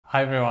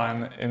Hi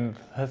everyone, in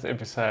this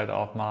episode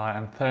of my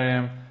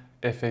Anthurium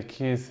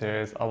FAQ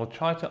series, I will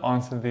try to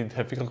answer the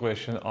difficult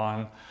question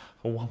on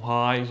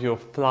why your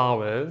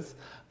flowers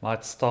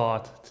might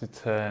start to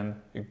turn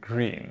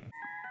green.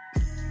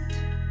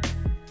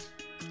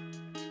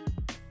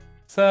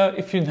 So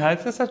if you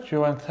notice that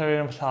your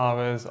Anthurium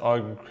flowers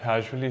are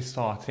gradually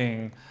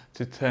starting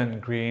to turn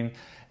green,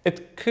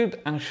 it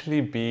could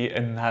actually be a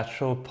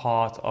natural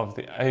part of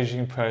the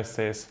aging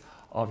process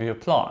of your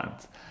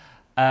plant.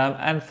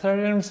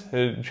 Anthuriums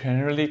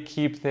generally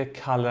keep their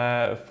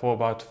color for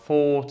about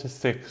 4 to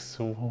 6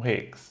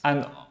 weeks.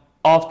 And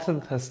after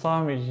this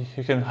time,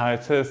 you can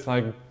notice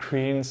like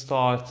green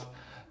start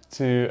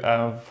to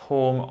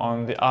form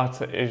on the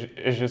outer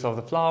edges of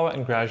the flower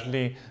and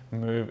gradually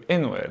move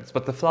inwards.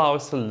 But the flower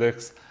still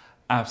looks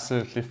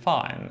absolutely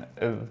fine.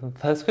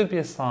 This could be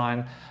a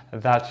sign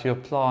that your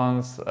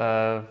plant's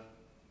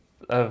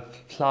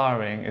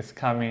flowering is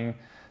coming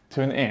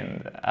to an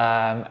end,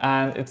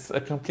 and it's a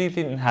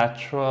completely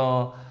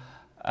natural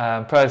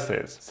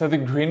process. So the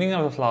greening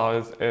of the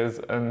flowers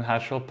is a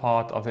natural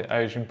part of the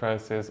aging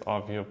process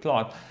of your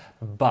plant,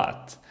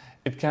 but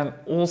it can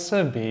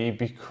also be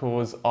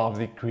because of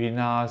the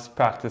greenhouse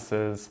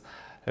practices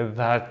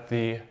that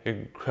the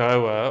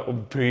grower or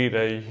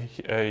breeder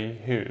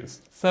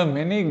use. So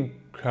many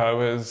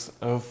growers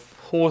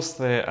force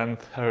their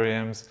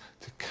anthuriums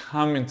to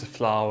come into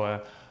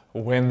flower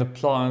when the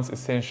plants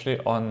essentially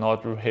are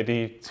not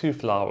ready to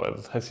flower.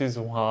 This is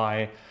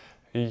why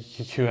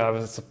you have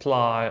a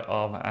supply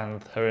of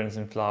anthuriums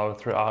in flower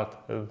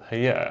throughout the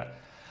year.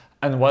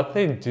 And what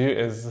they do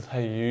is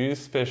they use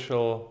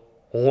special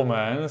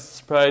hormones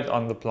sprayed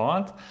on the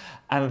plant,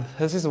 and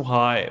this is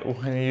why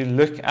when you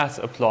look at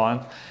a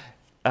plant,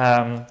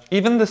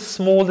 even the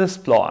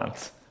smallest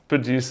plant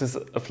produces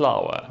a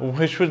flower,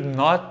 which would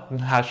not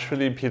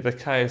naturally be the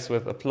case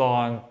with a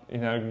plant,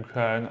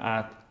 grown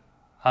at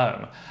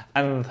home.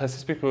 And this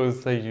is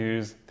because they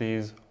use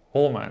these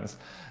hormones.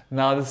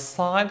 Now the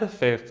side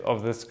effect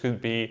of this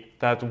could be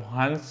that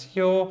once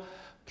your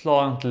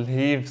plant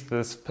leaves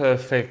this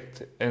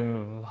perfect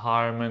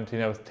environment,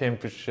 with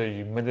temperature,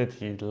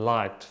 humidity,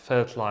 light,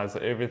 fertilizer,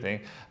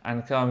 everything,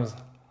 and comes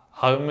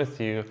home with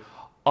you,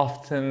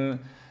 often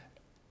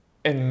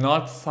in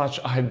not such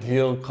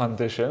ideal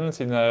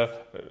conditions,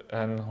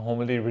 and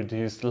normally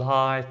reduced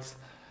light,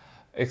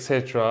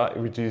 etc.,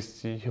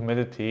 reduced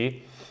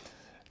humidity,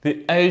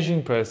 the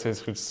aging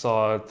process could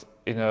start,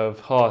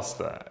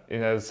 faster,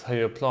 so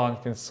your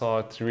plant can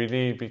start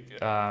really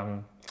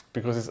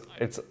because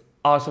it's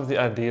out of the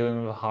ideal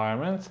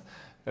environment,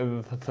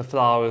 the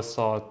flowers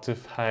start to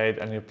fade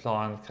and your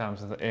plant comes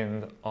to the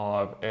end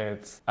of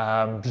its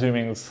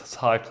blooming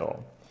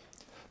cycle.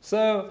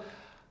 So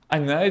I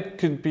know it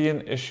could be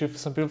an issue for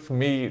some people. For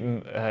me,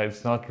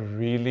 it's not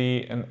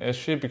really an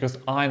issue because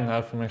I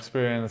know from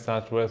experience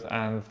that with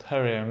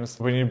anthuriums,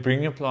 when you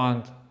bring your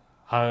plant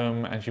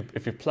home and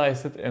if you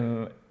place it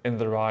in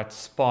the right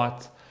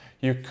spot,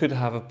 you could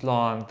have a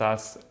plant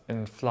that's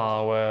in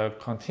flower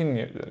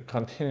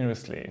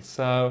continuously.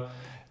 So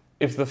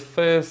if the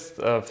first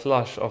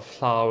flush of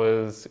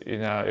flowers,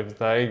 if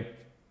they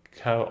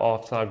go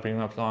after I bring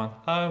my plant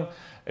home,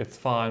 it's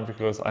fine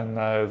because I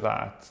know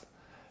that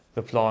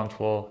the plant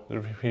will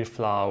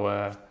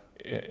reflower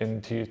in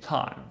due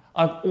time.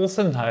 I've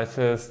also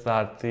noticed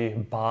that the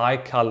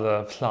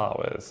bicolor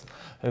flowers,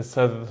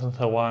 so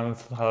the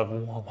ones that have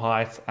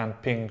white and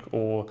pink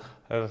or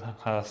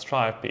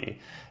stripy,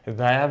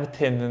 they have a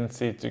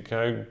tendency to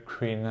go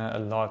greener a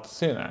lot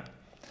sooner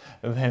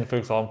than, for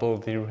example,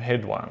 the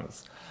red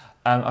ones.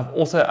 And I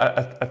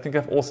think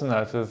I've also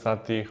noticed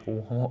that the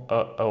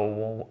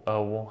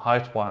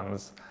white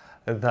ones,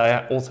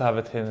 they also have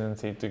a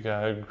tendency to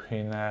go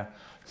greener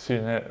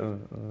sooner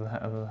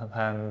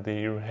than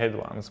the red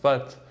ones,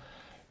 but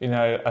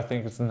I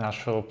think it's a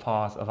natural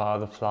part of how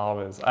the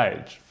flowers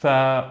age. So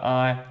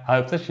I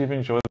hope that you've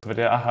enjoyed this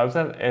video. I hope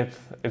that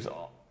it's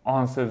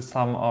answered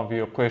some of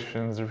your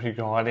questions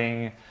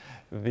regarding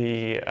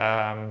the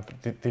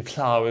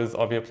flowers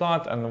of your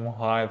plant and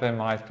why they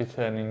might be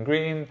turning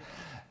green.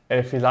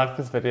 If you like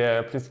this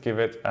video, please give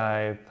it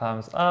a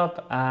thumbs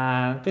up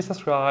and please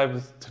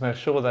subscribe to make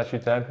sure that you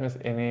don't miss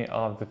any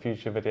of the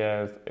future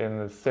videos in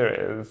this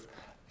series.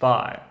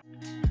 Bye.